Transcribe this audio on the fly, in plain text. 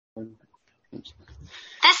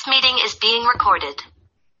This meeting is being recorded.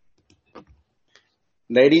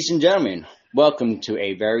 Ladies and gentlemen, welcome to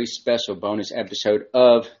a very special bonus episode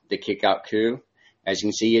of the Kickout Crew. As you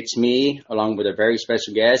can see, it's me, along with a very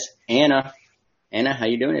special guest, Anna. Anna, how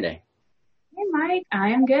you doing today? Hey, Mike. I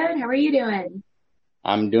am good. How are you doing?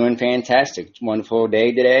 I'm doing fantastic. It's a wonderful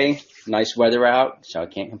day today. Nice weather out, so I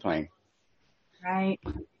can't complain. Right.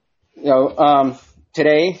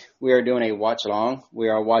 Today we are doing a watch along. We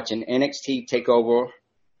are watching NXT TAKEOVER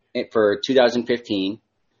for 2015.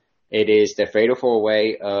 It is the Fatal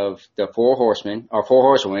 4-Way of the Four Horsemen, or Four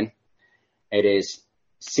Horsewomen. It is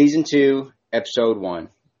Season 2, Episode 1,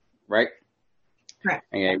 right? Correct.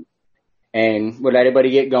 Okay. And we'll let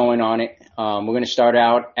everybody get going on it. We're going to start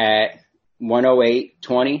out at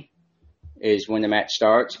 108.20 is when the match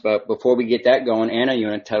starts. But before we get that going, Anna, you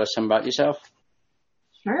want to tell us something about yourself?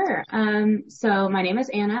 Sure. So my name is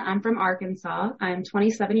Anna. I'm from Arkansas. I'm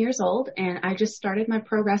 27 years old, and I just started my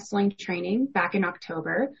pro wrestling training back in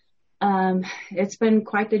October. It's been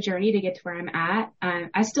quite the journey to get to where I'm at.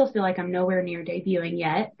 I still feel like I'm nowhere near debuting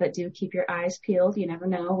yet, but do keep your eyes peeled. You never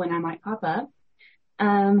know when I might pop up.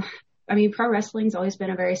 Pro wrestling's always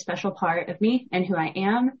been a very special part of me and who I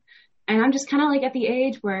am. And I'm just kind of like at the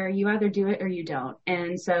age where you either do it or you don't.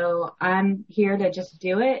 And so I'm here to just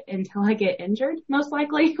do it until I get injured, most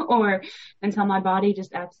likely, or until my body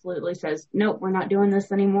just absolutely says, nope, we're not doing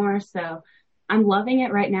this anymore. So I'm loving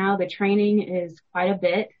it right now. The training is quite a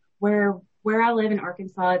bit. Where I live in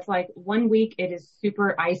Arkansas, it's like 1 week it is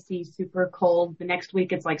super icy, super cold. The next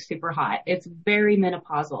week it's like super hot. It's very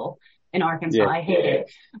menopausal in Arkansas. Yeah. I hate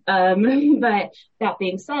it. But that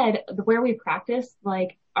being said, where we practice,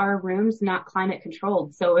 like, our room's not climate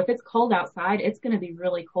controlled. So if it's cold outside, it's going to be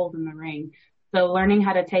really cold in the ring. So learning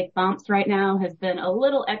how to take bumps right now has been a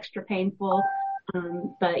little extra painful.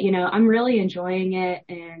 But I'm really enjoying it.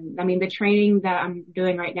 And the training that I'm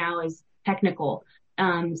doing right now is technical.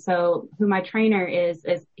 So who my trainer is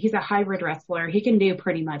he's a hybrid wrestler. He can do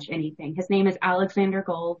pretty much anything. His name is Alexander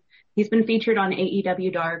Gold. He's been featured on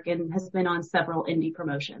AEW Dark and has been on several indie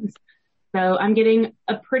promotions. So I'm getting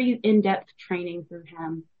a pretty in-depth training through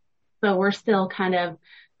him. So we're still kind of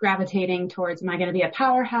gravitating towards, am I going to be a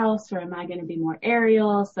powerhouse or am I going to be more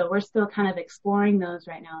aerial? So we're still kind of exploring those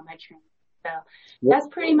right now in my training. So that's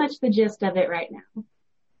pretty much the gist of it right now.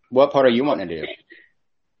 What part are you wanting to do?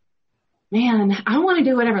 Man, I want to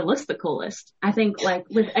do whatever looks the coolest. I think, like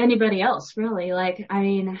with anybody else, really.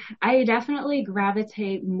 I definitely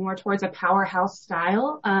gravitate more towards a powerhouse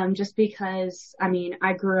style, just because,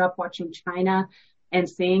 I grew up watching China and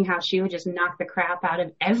seeing how she would just knock the crap out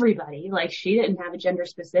of everybody. Like, she didn't have a gender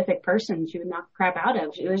specific person she would knock the crap out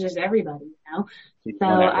of. It was just everybody, So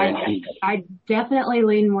I definitely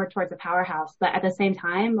lean more towards a powerhouse, but at the same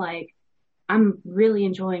time, I'm really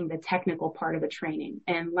enjoying the technical part of the training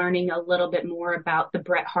and learning a little bit more about the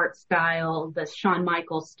Bret Hart style, the Shawn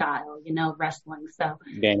Michaels style, wrestling. So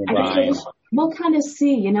we'll kind of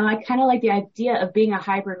see, I kind of like the idea of being a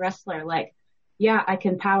hybrid wrestler. Like, yeah, I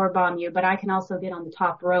can power bomb you, but I can also get on the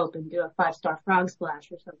top rope and do a 5-star frog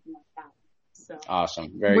splash or something like that. So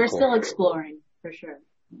awesome. We're still exploring for sure.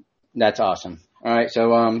 That's awesome. All right.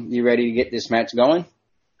 So, you ready to get this match going?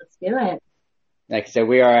 Let's do it. Like I said,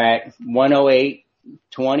 we are at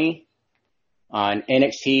 108.20 on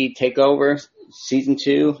NXT TAKEOVER Season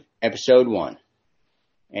 2, Episode 1.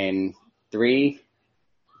 And 3,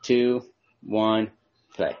 2, 1,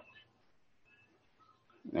 play.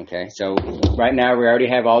 Okay, so right now we already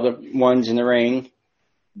have all the ones in the ring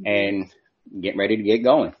and getting ready to get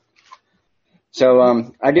going.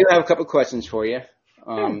 So I do have a couple questions for you.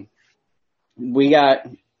 We got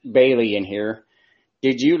Bayley in here.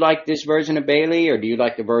 Did you like this version of Bayley, or do you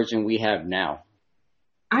like the version we have now?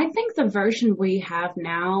 I think the version we have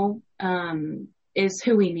now is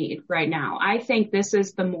who we need right now. I think this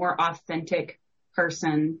is the more authentic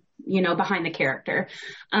person, behind the character.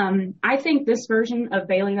 I think this version of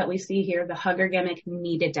Bayley that we see here, the hugger gimmick,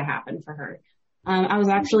 needed to happen for her. I was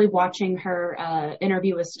actually watching her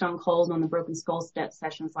interview with Stone Cold on the Broken Skull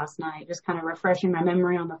sessions last night, just kind of refreshing my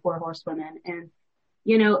memory on the Four Horsewomen. And,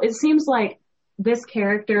 it seems like this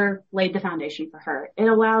character laid the foundation for her. It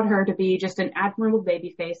allowed her to be just an admirable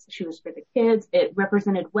babyface. She was for the kids. It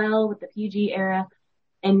represented well with the PG era.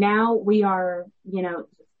 And now we are,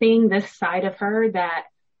 seeing this side of her that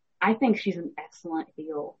I think she's an excellent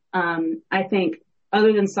heel. I think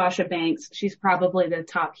other than Sasha Banks, she's probably the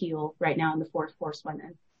top heel right now in the Fourth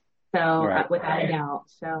Horsewomen. So without a doubt.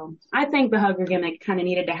 So I think the hugger gimmick kind of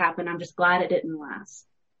needed to happen. I'm just glad it didn't last.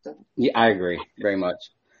 So. Yeah, I agree very much.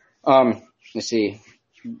 Let's see.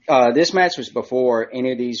 this match was before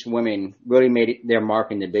any of these women really made their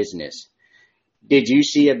mark in the business. Did you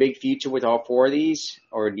see a big future with all four of these,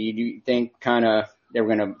 or do you think kind of they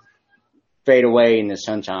were going to fade away in the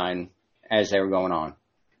sunshine as they were going on?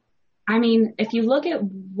 I mean, if you look at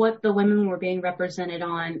what the women were being represented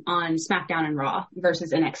on SmackDown and Raw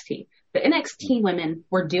versus NXT, the NXT women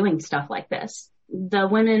were doing stuff like this. The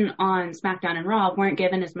women on SmackDown and Raw weren't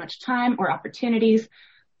given as much time or opportunities.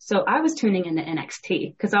 So I was tuning into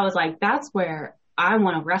NXT because I was like, that's where I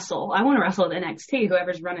want to wrestle. I want to wrestle at NXT,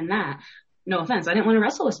 whoever's running that. No offense. I didn't want to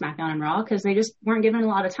wrestle with SmackDown and Raw because they just weren't given a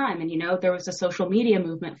lot of time. And, there was a social media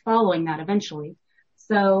movement following that eventually.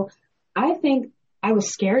 So I think I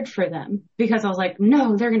was scared for them because I was like,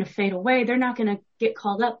 no, they're going to fade away. They're not going to get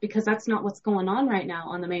called up because that's not what's going on right now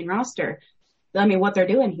on the main roster. I mean, what they're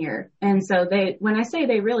doing here. And so when I say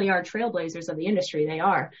they really are trailblazers of the industry, they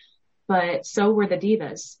are. But so were the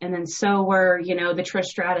Divas. And then so were, the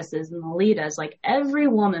Trish Stratuses and the Litas. Like every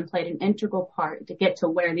woman played an integral part to get to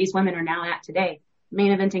where these women are now at today.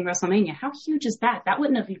 Main eventing WrestleMania. How huge is that? That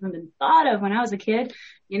wouldn't have even been thought of when I was a kid.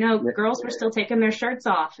 Girls were still taking their shirts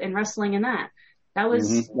off and wrestling in that. That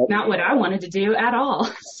was not what I wanted to do at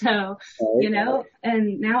all. So,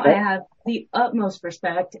 and now I have the utmost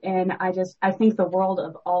respect and I think the world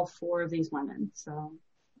of all four of these women. So.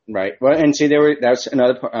 Right. Well, and see, that's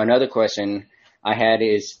another question I had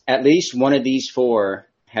is at least one of these four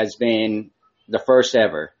has been the first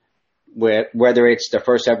ever, whether it's the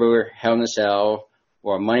first ever Hell in a Cell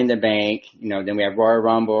or Money in the Bank, then we have Royal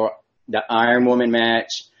Rumble, the Iron Woman match.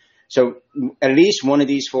 So at least one of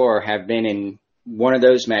these four have been in one of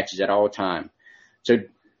those matches at all time. So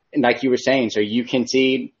like you were saying, so you can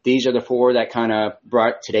see these are the four that kind of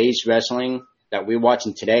brought today's wrestling that we're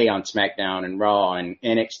watching today on SmackDown and Raw and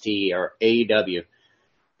NXT or AEW.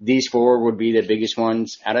 These four would be the biggest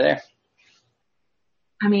ones out of there.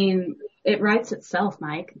 I mean, it writes itself,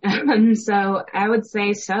 Mike. So I would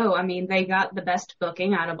say so. I mean, they got the best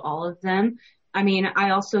booking out of all of them. I mean,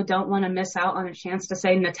 I also don't want to miss out on a chance to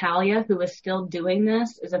say Natalya, who is still doing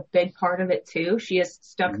this, is a big part of it too. She has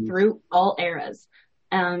stuck through all eras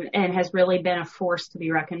and has really been a force to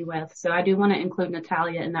be reckoned with. So I do want to include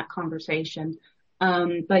Natalya in that conversation.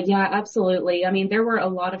 But yeah, absolutely. I mean, there were a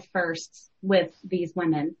lot of firsts with these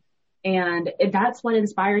women. And that's what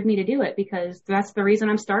inspired me to do it, because that's the reason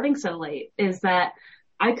I'm starting so late, is that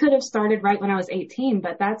I could have started right when I was 18,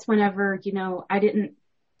 but that's whenever, I didn't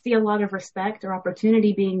see a lot of respect or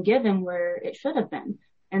opportunity being given where it should have been.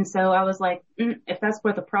 And so I was like, if that's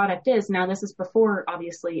where the product is, now this is before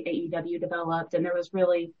obviously AEW developed and there was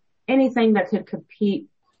really anything that could compete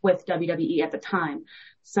with WWE at the time.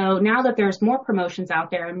 So now that there's more promotions out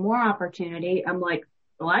there and more opportunity, I'm like,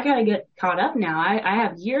 well, I got to get caught up now. I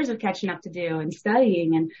have years of catching up to do and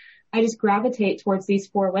studying, and I just gravitate towards these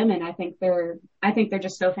four women. I think they're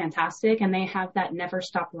just so fantastic, and they have that never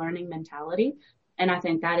stop learning mentality. And I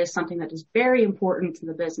think that is something that is very important to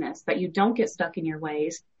the business, that you don't get stuck in your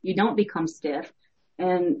ways. You don't become stiff.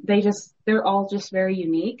 And they're all just very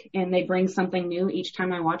unique, and they bring something new each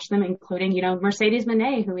time I watch them, including, Mercedes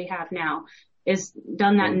Moné, who we have now, is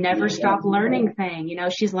done that never stop learning thing.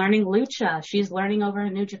 She's learning lucha. She's learning over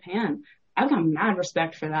in New Japan. I've got mad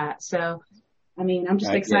respect for that. So, I mean, I'm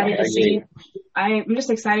just excited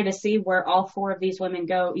to see where all four of these women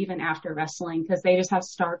go, even after wrestling, because they just have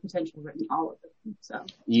star potential written all of them. So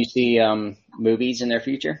you see movies in their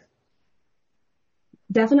future?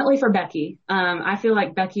 Definitely for Becky. I feel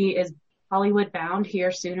like Becky is Hollywood bound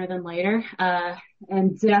here sooner than later.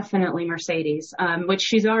 And definitely Mercedes, which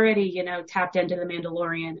she's already, tapped into the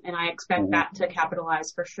Mandalorian, and I expect that to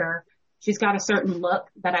capitalize for sure. She's got a certain look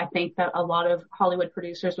that I think that a lot of Hollywood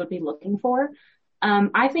producers would be looking for.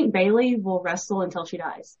 I think Bayley will wrestle until she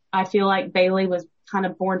dies. I feel like Bayley was kind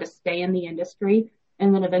of born to stay in the industry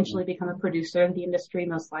and then eventually become a producer of the industry,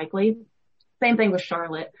 most likely. Same thing with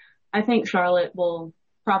Charlotte. I think Charlotte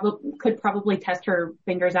could probably test her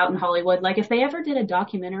fingers out in Hollywood. Like if they ever did a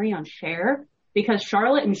documentary on Cher, because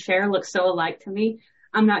Charlotte and Cher look so alike to me.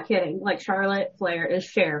 I'm not kidding. Like Charlotte Flair is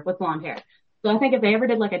Cher with blonde hair. So I think if they ever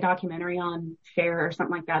did like a documentary on Cher or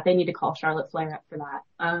something like that, they need to call Charlotte Flair up for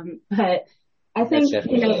that. But I think,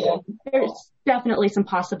 there's definitely some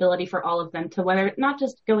possibility for all of them to whether not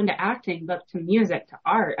just go into acting, but to music, to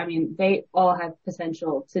art. I mean, they all have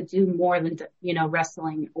potential to do more than,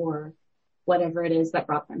 wrestling or whatever it is that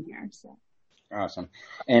brought them here. So awesome.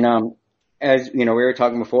 And, as we were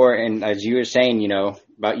talking before, and as you were saying,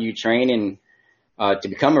 about you training to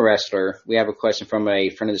become a wrestler, we have a question from a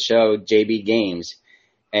friend of the show, JB Games,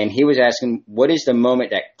 and he was asking, what is the moment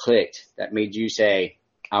that clicked that made you say,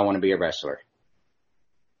 I want to be a wrestler?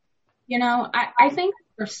 I think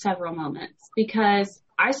for several moments because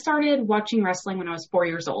I started watching wrestling when I was 4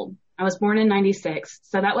 years old. I was born in 96,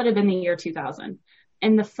 so that would have been the year 2000.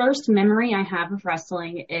 And the first memory I have of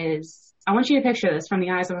wrestling is, I want you to picture this from the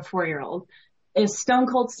eyes of a 4-year-old, is Stone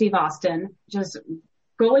Cold Steve Austin just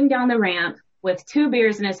going down the ramp with 2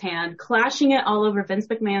 beers in his hand, clashing it all over Vince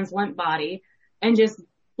McMahon's limp body, and just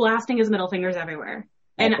blasting his middle fingers everywhere.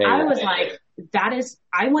 And I was like,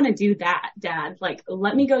 I want to do that, Dad. Like,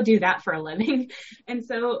 let me go do that for a living. And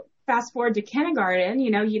so fast forward to kindergarten,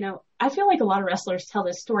 I feel like a lot of wrestlers tell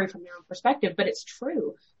this story from their own perspective, but it's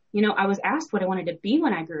true. I was asked what I wanted to be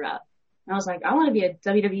when I grew up. And I was like, I want to be a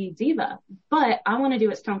WWE diva, but I want to do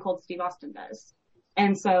what Stone Cold Steve Austin does.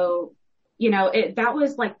 And so, that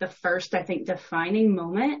was like the first, I think, defining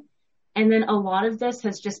moment. And then a lot of this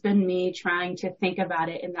has just been me trying to think about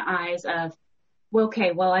it in the eyes of,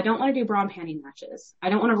 I don't want to do bra and panty matches. I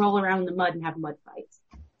don't want to roll around in the mud and have mud fights.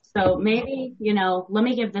 So maybe, let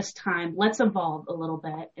me give this time. Let's evolve a little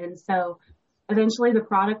bit. And so eventually the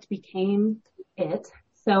product became it.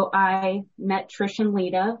 So I met Trish and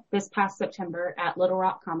Lita this past September at Little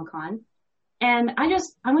Rock Comic Con. And I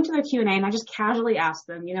went to their Q&A and I just casually asked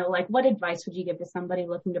them, what advice would you give to somebody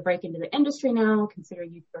looking to break into the industry now,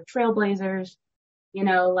 considering you are trailblazers? You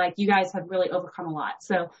guys have really overcome a lot.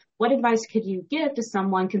 So what advice could you give to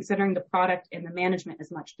someone considering the product and the management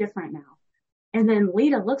is much different now? And then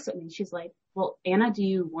Lita looks at me. She's like, well, Anna, do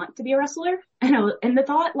you want to be a wrestler? And the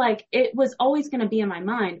thought, it was always going to be in my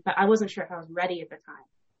mind, but I wasn't sure if I was ready at the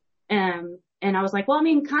time. And I was like, well,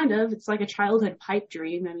 kind of. It's like a childhood pipe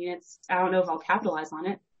dream. I don't know if I'll capitalize on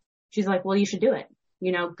it. She's like, well, you should do it.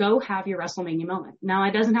 Go have your WrestleMania moment. Now,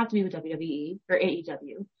 it doesn't have to be with WWE or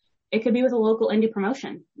AEW. It could be with a local indie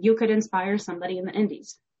promotion. You could inspire somebody in the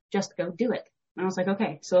indies. Just go do it. And I was like,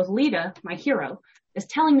 okay, so if Lita, my hero, is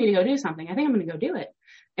telling me to go do something, I think I'm going to go do it.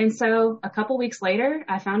 And so a couple weeks later,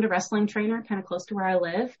 I found a wrestling trainer kind of close to where I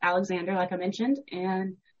live, Alexander, like I mentioned,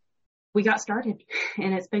 and we got started.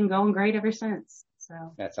 And it's been going great ever since.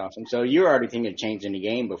 So that's awesome. So you were already thinking of changing the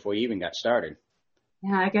game before you even got started.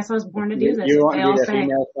 Yeah, I guess I was born to do this. You want to be the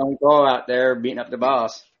female Stone Cold out there beating up the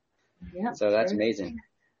boss. Yeah. So that's amazing.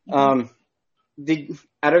 Out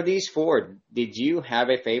of these 4, did you have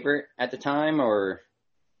a favorite at the time, or?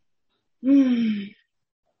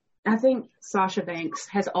 I think Sasha Banks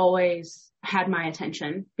has always had my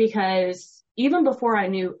attention because even before I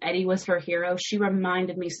knew Eddie was her hero, she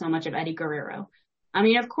reminded me so much of Eddie Guerrero.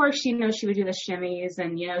 Of course, she would do the shimmies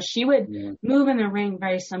and, she would move in the ring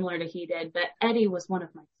very similar to he did, but Eddie was one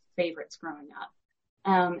of my favorites growing up.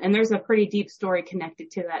 And there's a pretty deep story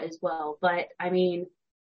connected to that as well. But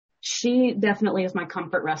she definitely is my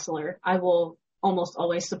comfort wrestler. I will almost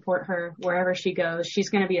always support her wherever she goes. She's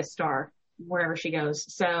going to be a star wherever she goes.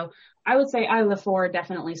 So I would say out of the 4,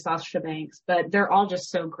 definitely Sasha Banks, but they're all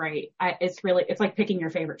just so great. It's like picking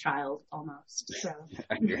your favorite child almost. So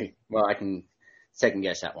I agree. Well, I can second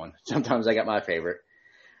guess that one. Sometimes I got my favorite.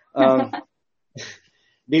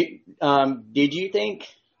 Did you think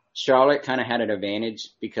Charlotte kind of had an advantage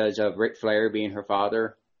because of Ric Flair being her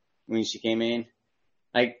father when she came in?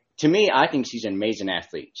 To me, I think she's an amazing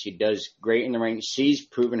athlete. She does great in the ring. She's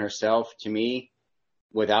proven herself to me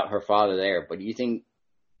without her father there. But do you think,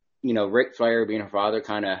 Ric Flair being her father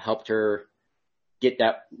kind of helped her get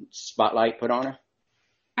that spotlight put on her?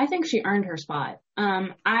 I think she earned her spot.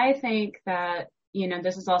 I think that,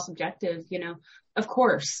 this is all subjective, of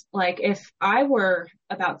course, if I were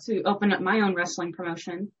about to open up my own wrestling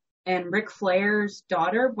promotion and Ric Flair's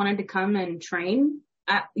daughter wanted to come and train,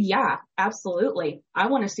 yeah, absolutely. I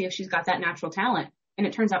want to see if she's got that natural talent. And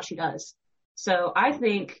it turns out she does. So I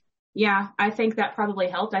think that probably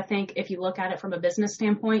helped. I think if you look at it from a business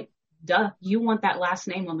standpoint, you want that last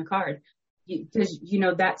name on the card because,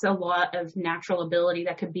 that's a lot of natural ability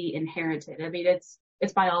that could be inherited.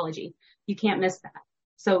 It's biology. You can't miss that.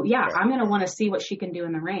 So I'm going to want to see what she can do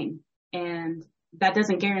in the ring. And that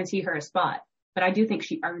doesn't guarantee her a spot, but I do think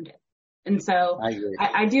she earned it. And so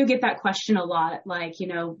I do get that question a lot.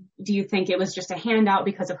 Do you think it was just a handout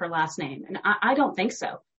because of her last name? And I don't think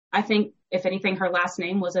so. I think if anything, her last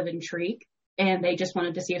name was of intrigue and they just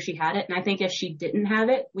wanted to see if she had it. And I think if she didn't have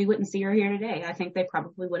it, we wouldn't see her here today. I think they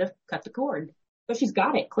probably would have cut the cord, but she's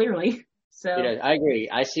got it clearly. So I agree.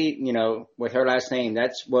 I see, with her last name,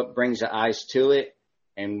 that's what brings the eyes to it.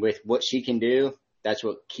 And with what she can do, that's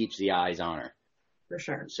what keeps the eyes on her. For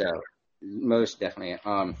sure. So most definitely.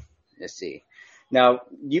 Let's see. Now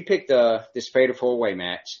you picked this fatal 4-way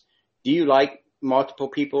match. Do you like multiple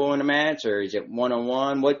people in a match, or is it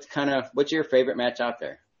 1-on-1? What's your favorite match out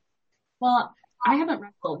there? Well, I haven't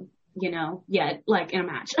wrestled yet, like in a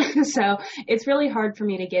match. So it's really hard for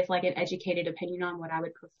me to give like an educated opinion on what I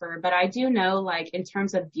would prefer. But I do know, like, in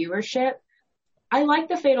terms of viewership, I like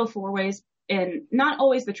the Fatal 4-Ways, and not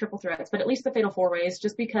always the triple threats, but at least the Fatal 4-Ways,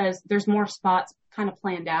 just because there's more spots kind of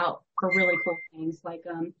planned out for really cool things. Like,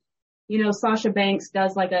 Sasha Banks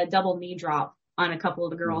does like a double knee drop on a couple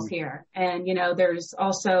of the girls here. And, there's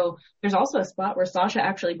also a spot where Sasha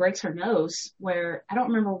actually breaks her nose, where I don't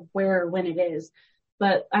remember where or when it is,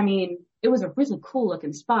 but I mean, it was a really cool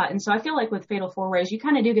looking spot. And so I feel like with Fatal 4-Ways, you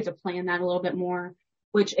kind of do get to plan that a little bit more,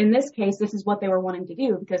 which in this case, this is what they were wanting to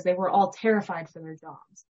do because they were all terrified for their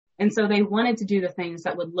jobs. And so they wanted to do the things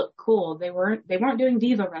that would look cool. They weren't doing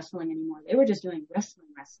diva wrestling anymore. They were just doing wrestling.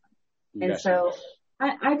 And so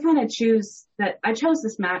I chose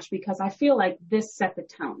this match because I feel like this set the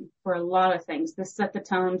tone for a lot of things. This set the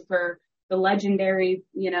tone for the legendary,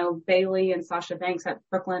 Bayley and Sasha Banks at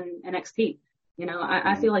Brooklyn NXT.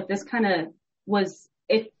 I feel like this kind of was,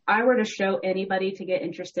 if I were to show anybody to get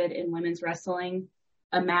interested in women's wrestling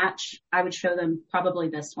a match, I would show them probably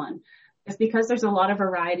this one. It's because there's a lot of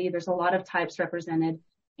variety. There's a lot of types represented,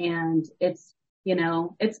 and it's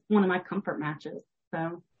one of my comfort matches.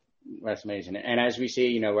 So. That's amazing. And as we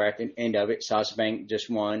see, we're at the end of it. Sasha Banks just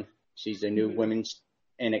won. She's the new women's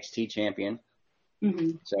NXT champion.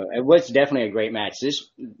 Mm-hmm. So it was definitely a great match. This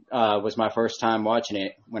was my first time watching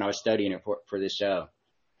it when I was studying it for this show.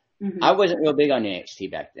 Mm-hmm. I wasn't real big on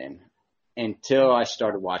NXT back then until I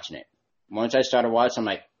started watching it. Once I started watching, I'm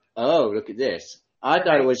like, oh, look at this. I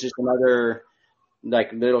thought it was just another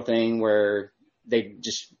like little thing where they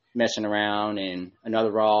just messing around and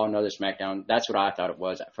another Raw, another SmackDown. That's what I thought it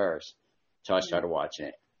was at first. So I started watching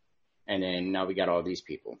it. And then now we got all these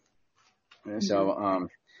people. And so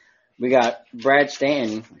we got Brad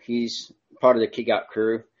Stanton. He's part of the Kick Out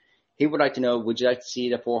crew. He would like to know, would you like to see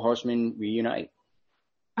the Four Horsemen reunite?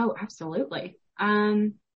 Oh, absolutely.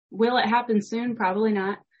 Will it happen soon? Probably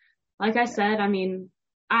not. Like I said, I mean,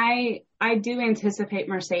 I do anticipate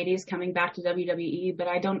Mercedes coming back to WWE, but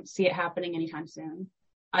I don't see it happening anytime soon.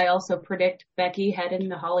 I also predict Becky heading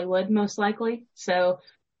to Hollywood, most likely. So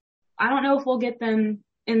I don't know if we'll get them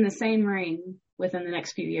in the same ring within the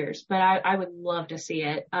next few years, but I would love to see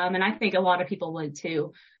it. And I think a lot of people would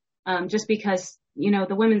too, just because,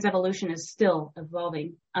 the women's evolution is still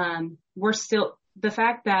evolving. The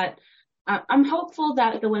fact that I'm hopeful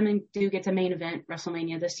that the women do get to main event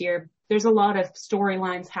WrestleMania this year. There's a lot of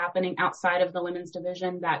storylines happening outside of the women's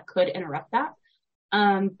division that could interrupt that.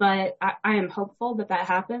 But I am hopeful that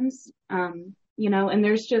happens. And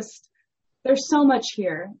there's so much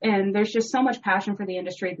here, and there's just so much passion for the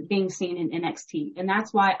industry being seen in NXT. And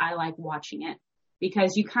that's why I like watching it,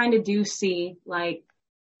 because you kind of do see like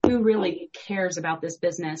who really cares about this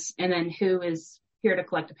business and then who is here to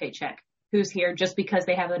collect a paycheck, who's here just because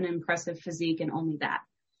they have an impressive physique and only that.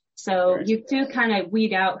 So you do kind of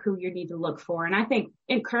weed out who you need to look for. And I think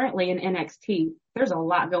currently in NXT, there's a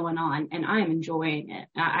lot going on, and I am enjoying it.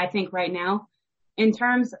 I think right now, in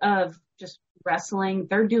terms of just wrestling,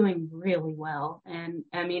 they're doing really well. And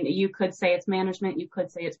I mean, you could say it's management, you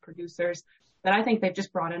could say it's producers, but I think they've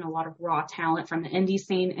just brought in a lot of raw talent from the indie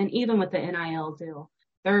scene. And even with the NIL deal,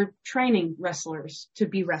 they're training wrestlers to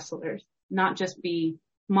be wrestlers, not just be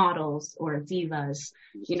models or divas.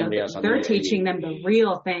 They're teaching them the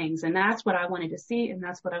real things, and that's what I wanted to see, and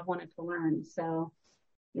that's what I wanted to learn. So,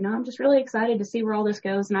 I'm just really excited to see where all this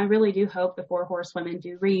goes, and I really do hope the Four Horsewomen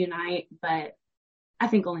do reunite, but I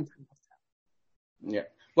think only time will tell. Yeah.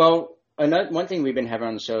 Well, one thing we've been having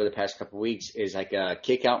on the show the past couple of weeks is like a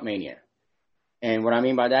Kick Out Mania. And what I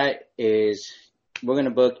mean by that is we're going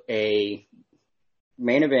to book a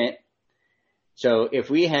main event. So if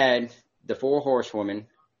we had the Four Horsewomen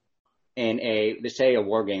in let's say a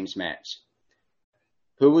War Games match,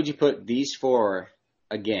 who would you put these four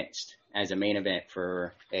against as a main event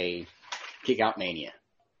for a Kick Out Mania?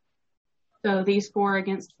 So these four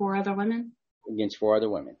against four other women? Against four other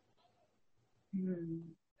women.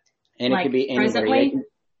 And it could be anybody. Presently?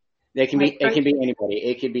 It can be anybody.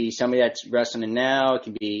 It could be somebody that's wrestling now.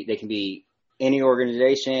 They can be any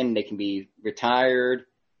organization. They can be retired.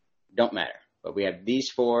 Don't matter. But we have these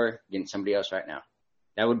four against somebody else right now.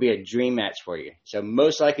 That would be a dream match for you. So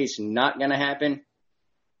most likely it's not going to happen,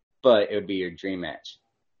 but it would be your dream match.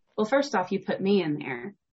 Well, first off, you put me in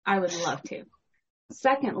there. I would love to.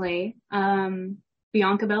 Secondly,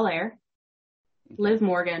 Bianca Belair, Liv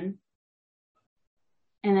Morgan,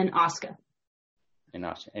 and then Asuka.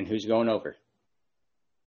 And who's going over?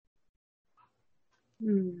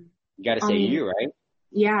 You got to say you, right?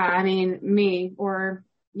 Yeah, I mean, me or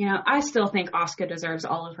I still think Asuka deserves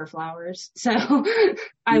all of her flowers. So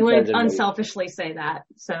I would unselfishly say that.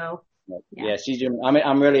 So yeah, she's doing.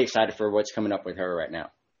 I'm really excited for what's coming up with her right now.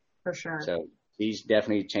 For sure. So she's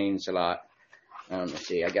definitely changed a lot. Let's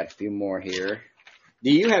see, I got a few more here.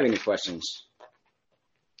 Do you have any questions?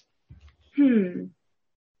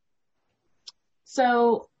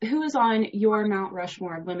 So who is on your Mount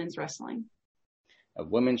Rushmore of women's wrestling? Of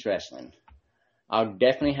women's wrestling, I'll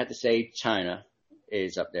definitely have to say Chyna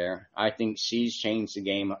is up there. I think she's changed the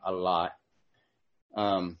game a lot.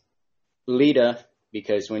 Lita,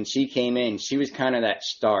 because when she came in, she was kind of that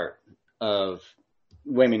start of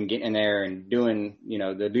women getting in there and doing,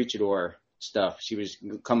 the luchador stuff. She was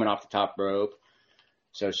coming off the top rope.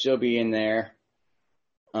 So she'll be in there.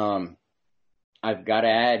 I've got to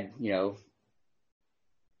add,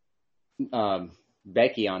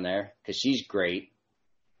 Becky on there because she's great.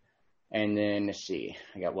 And then let's see,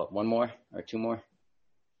 I got one more or two more?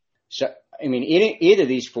 So, either of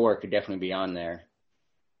these four could definitely be on there.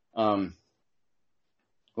 What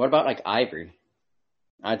about like Ivory?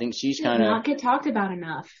 I think she's kind of not get talked about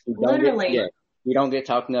enough. Literally. We don't get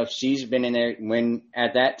talked enough. She's been in there when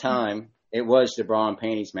at that time it was the bra and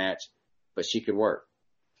panties match, but she could work.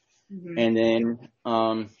 Mm-hmm. And then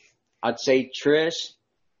I'd say Trish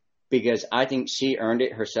because I think she earned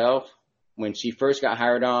it herself. When she first got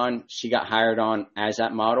hired on, she got hired on as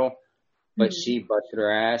that model, but she busted her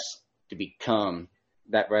ass to become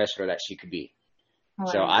that wrestler that she could be.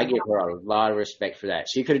 So I give her a lot of respect for that.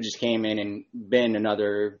 She could have just came in and been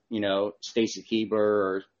another, Stacy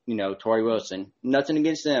Keibler or, Tori Wilson. Nothing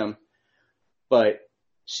against them, but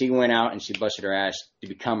she went out and she busted her ass to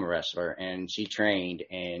become a wrestler, and she trained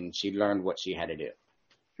and she learned what she had to do.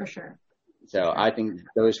 For sure. So I think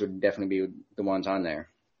those would definitely be the ones on there.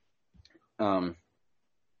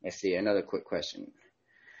 Let's see, another quick question.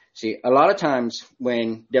 See, a lot of times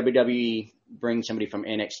when WWE brings somebody from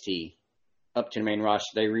NXT up to the main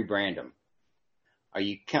roster, they rebrand them. Are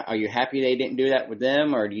you happy they didn't do that with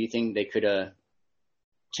them, or do you think they could have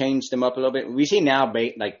changed them up a little bit? We see now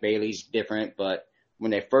like Bayley's different, but when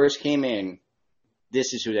they first came in,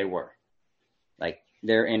 this is who they were. Like,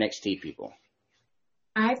 they're NXT people.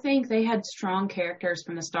 I think they had strong characters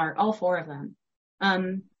from the start, all four of them.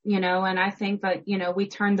 And I think that, we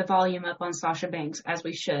turned the volume up on Sasha Banks, as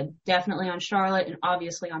we should. Definitely on Charlotte and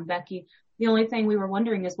obviously on Becky. The only thing we were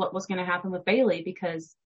wondering is what was going to happen with Bayley,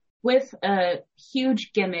 because with a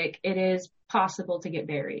huge gimmick, it is possible to get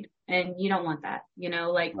buried. And you don't want that,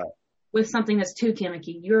 right. With something that's too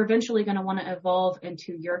gimmicky, you're eventually going to want to evolve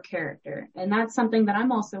into your character. And that's something that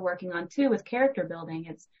I'm also working on too with character building.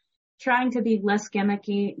 It's trying to be less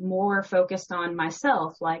gimmicky, more focused on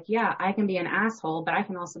myself. Like, yeah, I can be an asshole, but I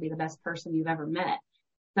can also be the best person you've ever met.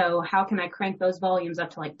 So how can I crank those volumes up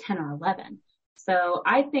to like 10 or 11? So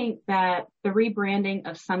I think that the rebranding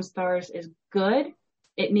of some stars is good.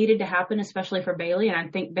 It needed to happen, especially for Bayley. And I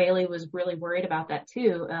think Bayley was really worried about that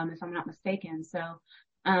too, if I'm not mistaken. So,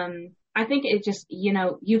 I think it just, you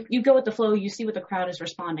go with the flow, you see what the crowd is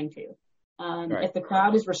responding to. Right. If the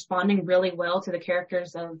crowd is responding really well to the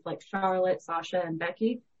characters of like Charlotte, Sasha, and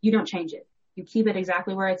Becky, you don't change it. You keep it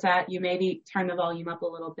exactly where it's at. You maybe turn the volume up a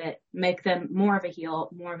little bit, make them more of a heel,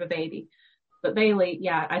 more of a baby. But Bayley,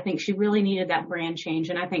 yeah, I think she really needed that brand change.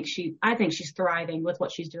 And I think she's thriving with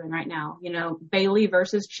what she's doing right now. Bayley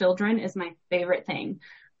versus children is my favorite thing.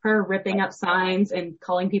 Her ripping up signs and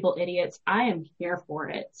calling people idiots. I am here for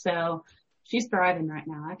it. So she's thriving right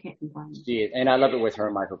now. I can't complain. And I love it with her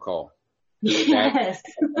and Michael Cole. Yes.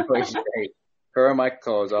 That's great. Her and Michael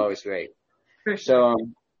Cole is always great. For sure.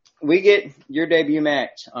 So we get your debut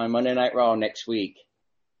match on Monday Night Raw next week.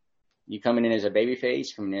 You coming in as a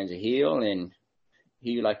babyface, coming in as a heel, and who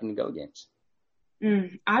you liking to go against?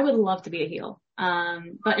 I would love to be a heel.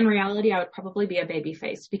 But in reality, I would probably be a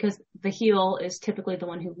babyface because the heel is typically the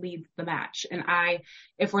one who leads the match. And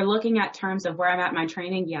if we're looking at terms of where I'm at in my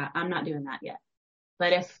training, yeah, I'm not doing that yet.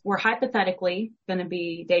 But if we're hypothetically going to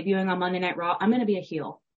be debuting on Monday Night Raw, I'm going to be a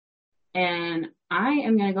heel. And I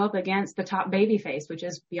am going to go up against the top babyface, which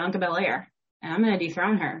is Bianca Belair. And I'm going to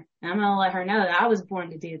dethrone her. And I'm going to let her know that I was born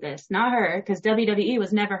to do this, not her, because WWE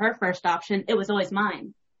was never her first option. It was always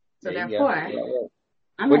mine. So therefore,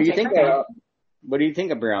 I'm going to take her. What do you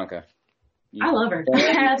think of Bianca? I love her.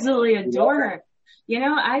 I absolutely adore her.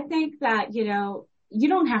 I think that, you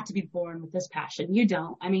don't have to be born with this passion. You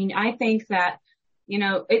don't. I think that,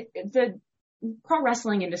 the pro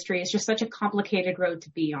wrestling industry is just such a complicated road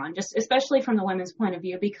to be on, just especially from the women's point of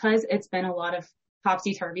view, because it's been a lot of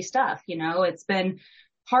topsy-turvy stuff. It's been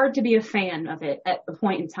hard to be a fan of it at a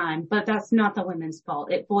point in time, but that's not the women's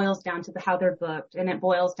fault. It boils down to how they're booked, and it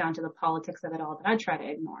boils down to the politics of it all that I try to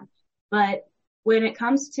ignore. But when it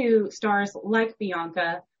comes to stars like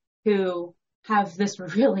Bianca, who have this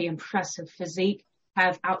really impressive physique,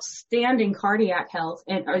 have outstanding cardiac health,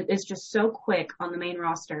 and is just so quick on the main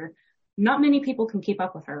roster, not many people can keep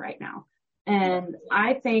up with her right now. And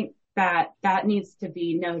I think that needs to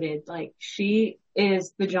be noted. Like, she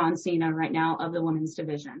is the John Cena right now of the women's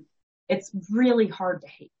division. It's really hard to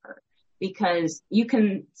hate her because you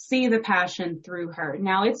can see the passion through her.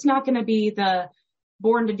 Now, it's not going to be the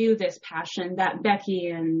born to do this passion that Becky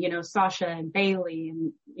and, Sasha and Bayley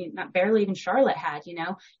and not barely even Charlotte had,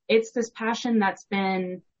 it's this passion that's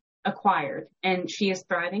been acquired, and she is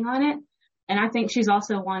thriving on it. And I think she's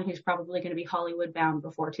also one who's probably going to be Hollywood bound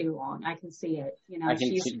before too long. I can see it. I can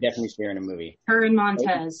definitely see her in a movie. Her and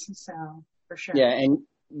Montez, so for sure. Yeah, and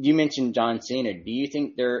you mentioned John Cena. Do you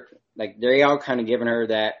think they are kind of giving her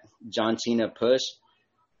that John Cena push?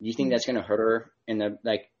 Do you think that's going to hurt her in the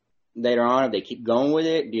later on? If they keep going with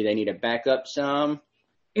it, do they need to back up some?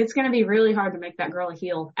 It's going to be really hard to make that girl a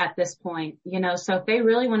heel at this point, So if they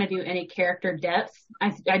really want to do any character depth,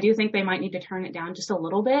 I do think they might need to turn it down just a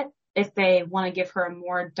little bit if they want to give her a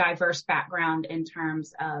more diverse background in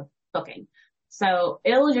terms of booking. So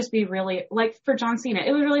it'll just be really, like for John Cena,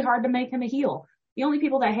 it was really hard to make him a heel. The only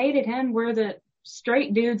people that hated him were the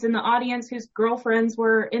straight dudes in the audience whose girlfriends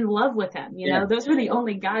were in love with him. Those were the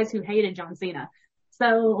only guys who hated John Cena.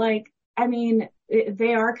 So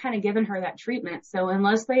they are kind of giving her that treatment. So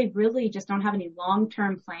unless they really just don't have any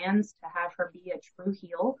long-term plans to have her be a true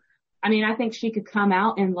heel, I think she could come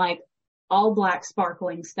out in all black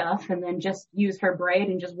sparkling stuff and then just use her braid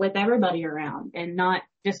and just whip everybody around and not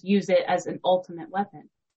just use it as an ultimate weapon.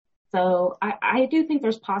 So I do think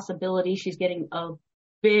there's possibility she's getting a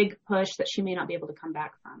big push that she may not be able to come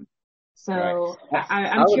back from. So right.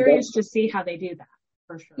 I'm curious to see how they do that,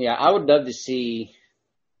 for sure. Yeah, I would love to see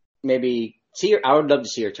I would love to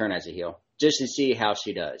see her turn as a heel, just to see how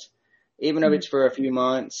she does. Even if it's for a few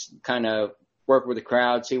months, kind of work with the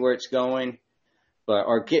crowd, see where it's going.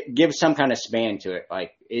 Or give some kind of span to it.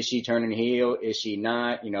 Like, is she turning heel? Is she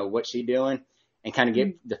not? What's she doing? And kind of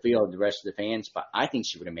get the feel of the rest of the fans. But I think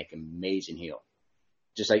she would have made an amazing heel.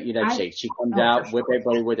 Just like say, she comes out, whip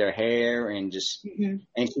everybody with her hair, and just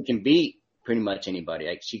and she can beat pretty much anybody.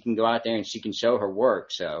 Like, she can go out there and she can show her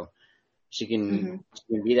work. So she can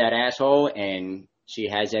be that asshole, and she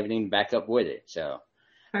has everything back up with it. So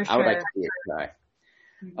I would like to see it try.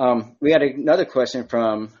 We had another question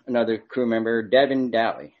from another crew member, Devin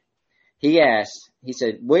Dowley. He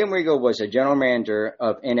said, William Regal was a general manager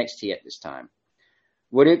of NXT at this time.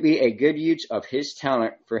 Would it be a good use of his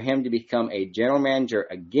talent for him to become a general manager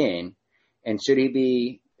again? And should he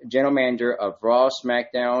be general manager of Raw,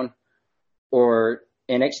 SmackDown, or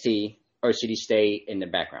NXT, or should he stay in the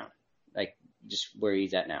background? Just where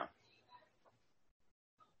he's at now.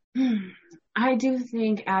 I do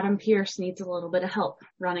think Adam Pearce needs a little bit of help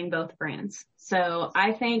running both brands. So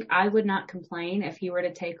I think I would not complain if he were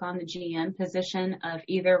to take on the GM position of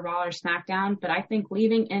either Raw or SmackDown, but I think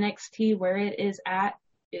leaving NXT where it is at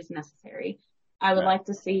is necessary. I would like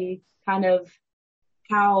to see kind of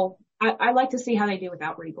how I like to see how they do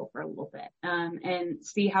without Regal for a little bit, and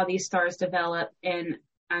see how these stars develop. And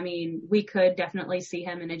we could definitely see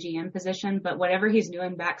him in a GM position, but whatever he's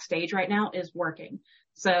doing backstage right now is working.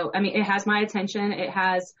 So, it has my attention. It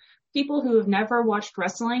has people who have never watched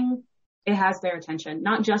wrestling. It has their attention,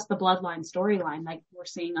 not just the Bloodline storyline like we're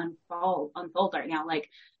seeing unfold right now.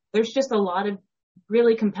 There's just a lot of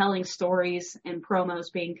really compelling stories and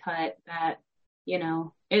promos being cut that,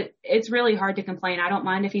 it's really hard to complain. I don't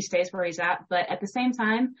mind if he stays where he's at, but at the same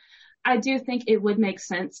time, I do think it would make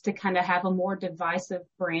sense to kind of have a more divisive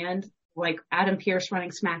brand, like Adam Pearce running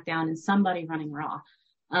SmackDown and somebody running Raw.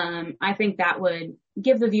 I think that would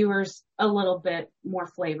give the viewers a little bit more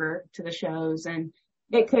flavor to the shows, and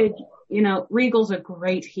it could, Regal's a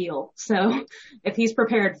great heel. So if he's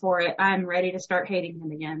prepared for it, I'm ready to start hating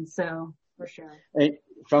him again. So for sure. And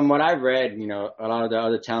from what I've read, a lot of the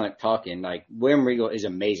other talent talking, William Regal is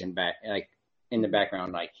amazing in the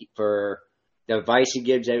background, for the advice he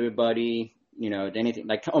gives everybody, anything,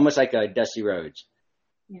 almost like a Dusty Rhodes.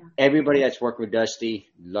 Yeah. Everybody that's worked with Dusty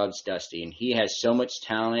loves Dusty, and he has so much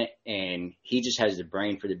talent, and he just has the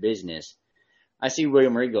brain for the business. I see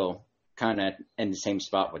William Regal kind of in the same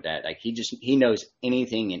spot with that. He knows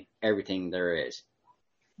anything and everything there is.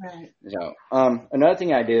 Right. So, another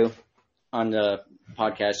thing I do on the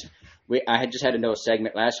podcast, I had just had a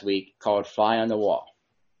segment last week called Fly on the Wall.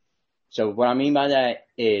 So what I mean by that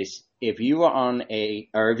is if you were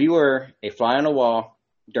a fly on the wall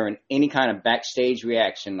during any kind of backstage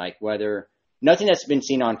reaction, like whether nothing that's been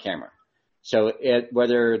seen on camera. So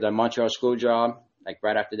whether the Montreal school job, like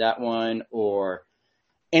right after that one, or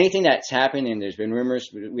anything that's happened and there's been rumors,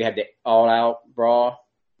 we had the all out brawl,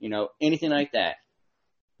 anything like that.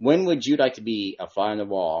 When would you like to be a fly on the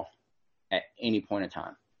wall at any point in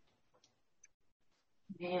time?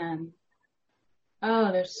 Man.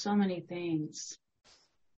 Oh, there's so many things.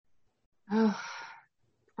 Oh,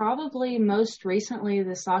 probably most recently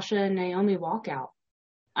the Sasha and Naomi walkout.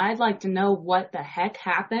 I'd like to know what the heck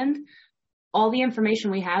happened. All the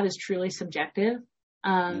information we have is truly subjective.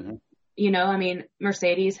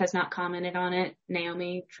 Mercedes has not commented on it.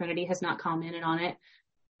 Naomi, Trinity has not commented on it.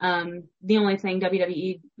 The only thing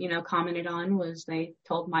WWE, commented on was they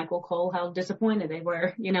told Michael Cole how disappointed they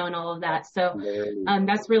were, and all of that. So,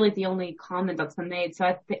 that's really the only comment that's been made.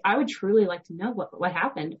 So I would truly like to know what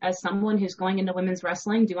happened. As someone who's going into women's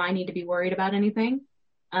wrestling, do I need to be worried about anything?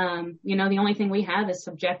 The only thing we have is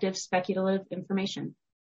subjective, speculative information.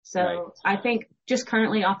 So right. I think just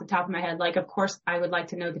currently off the top of my head, of course, I would like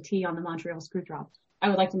to know the tea on the Montreal screw job. I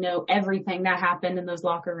would like to know everything that happened in those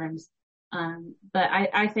locker rooms. But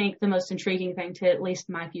I think the most intriguing thing to at least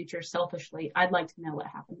my future, selfishly, I'd like to know what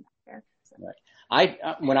happened back there. So. Right.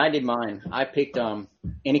 When I did mine, I picked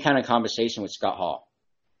any kind of conversation with Scott Hall.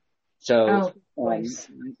 So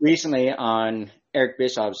recently on Eric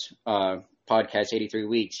Bischoff's podcast, 83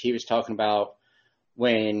 Weeks, he was talking about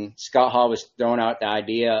when Scott Hall was throwing out the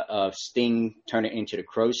idea of Sting turning into the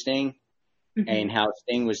Crow Sting, and how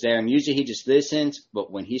Sting was there. And usually he just listens, but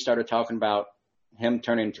when he started talking about him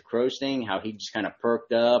turning into Crow Sting, how he just kind of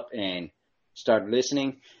perked up and started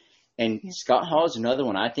listening. And Scott Hall is another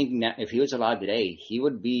one. I think now, if he was alive today, he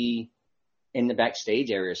would be in the backstage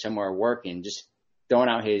area somewhere working, just throwing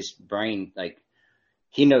out his brain. Like,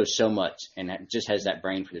 he knows so much and just has that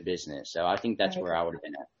brain for the business. So I think that's where I would have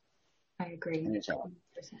been at. I agree.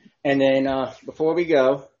 And then before we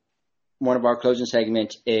go, one of our closing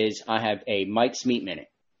segments is I have a Mike's Meat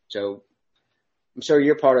Minute. So I'm sorry,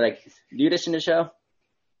 you're part of do you listen to the show?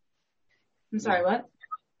 I'm sorry, what?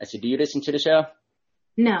 I said, do you listen to the show?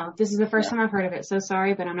 No, this is the first time I've heard of it. So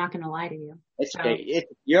sorry, but I'm not going to lie to you. It's okay.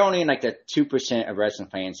 You're only in the 2% of wrestling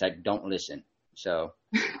fans that don't listen. So.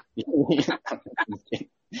 All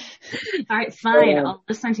right, fine. I'll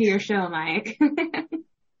listen to your show, Mike.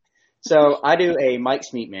 So I do a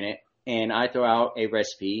Mike's Meat Minute, and I throw out a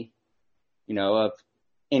recipe, of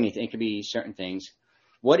anything. It could be certain things.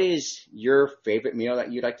 What is your favorite meal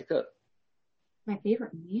that you like to cook? My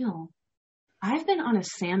favorite meal? I've been on a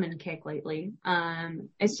salmon kick lately.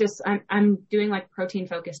 It's just, I'm doing protein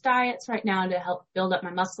focused diets right now to help build up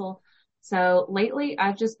my muscle. So lately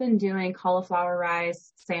I've just been doing cauliflower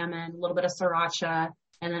rice, salmon, a little bit of sriracha,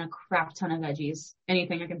 and then a crap ton of veggies.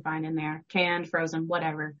 Anything I can find in there, canned, frozen,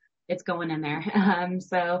 whatever. It's going in there.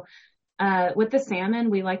 With the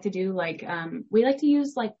salmon, we like to do we like to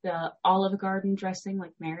use the Olive Garden dressing,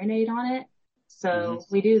 marinade on it. So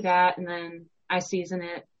we do that, and then I season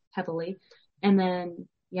it heavily, and then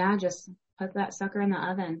just put that sucker in the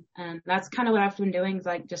oven. And that's kind of what I've been doing.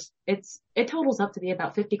 Is it totals up to be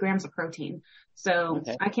about 50 grams of protein. So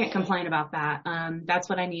I can't complain about that. That's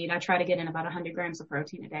what I need. I try to get in about 100 grams of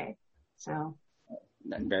protein a day. So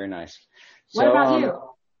very nice. What about you?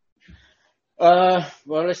 Well,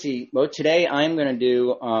 let's see. Well, today I'm going to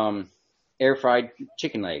do air fried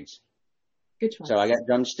chicken legs. Good choice. So I got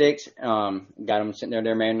drumsticks. Got them sitting there.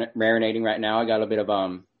 They're marinating right now. I got a bit of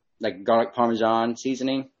garlic parmesan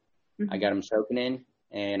seasoning. I got them soaking in,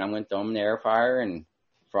 and I'm going to throw them in the air fryer and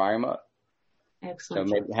fry them up. Excellent.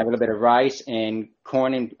 So maybe have a little bit of rice and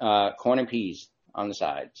corn and peas on the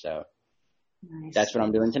side. So that's what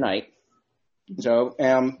I'm doing tonight. So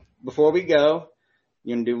before we go,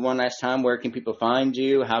 you can do one last time. Where can people find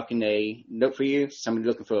you? How can they look for you? Somebody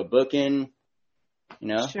looking for a booking?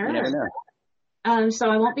 Sure. You never know. So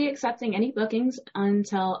I won't be accepting any bookings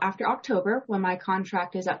until after October, when my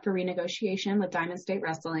contract is up for renegotiation with Diamond State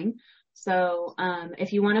Wrestling. So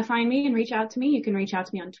if you want to find me and reach out to me, you can reach out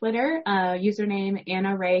to me on Twitter, username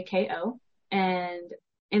Anna Ray KO, and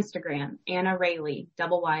Instagram Anna Rayleigh,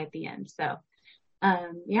 double Y at the end. So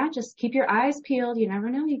just keep your eyes peeled. You never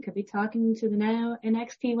know. You could be talking to the now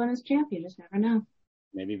NXT Women's Champion. You just never know.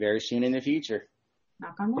 Maybe very soon in the future.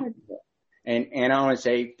 Knock on wood. And Anna, I want to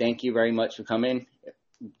say thank you very much for coming.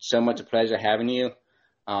 So much a pleasure having you.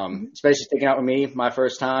 Especially sticking out with me, my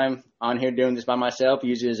first time on here doing this by myself.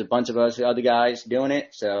 Usually there's a bunch of us other guys doing it.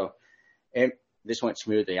 So this went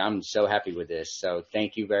smoothly. I'm so happy with this. So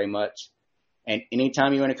thank you very much. And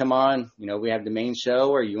anytime you want to come on, we have the main show,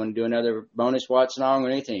 or you want to do another bonus watch along or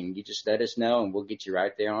anything, you just let us know and we'll get you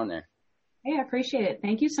right there on there. Hey, I appreciate it.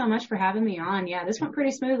 Thank you so much for having me on. Yeah, this went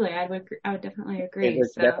pretty smoothly. I would definitely It agree.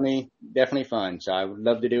 was So, definitely fun. So I would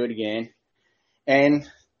love to do it again. And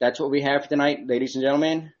that's what we have for tonight, ladies and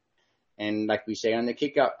gentlemen. And like we say on the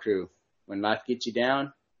Kick Out crew, when life gets you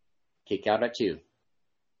down, kick out at you.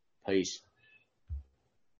 Peace.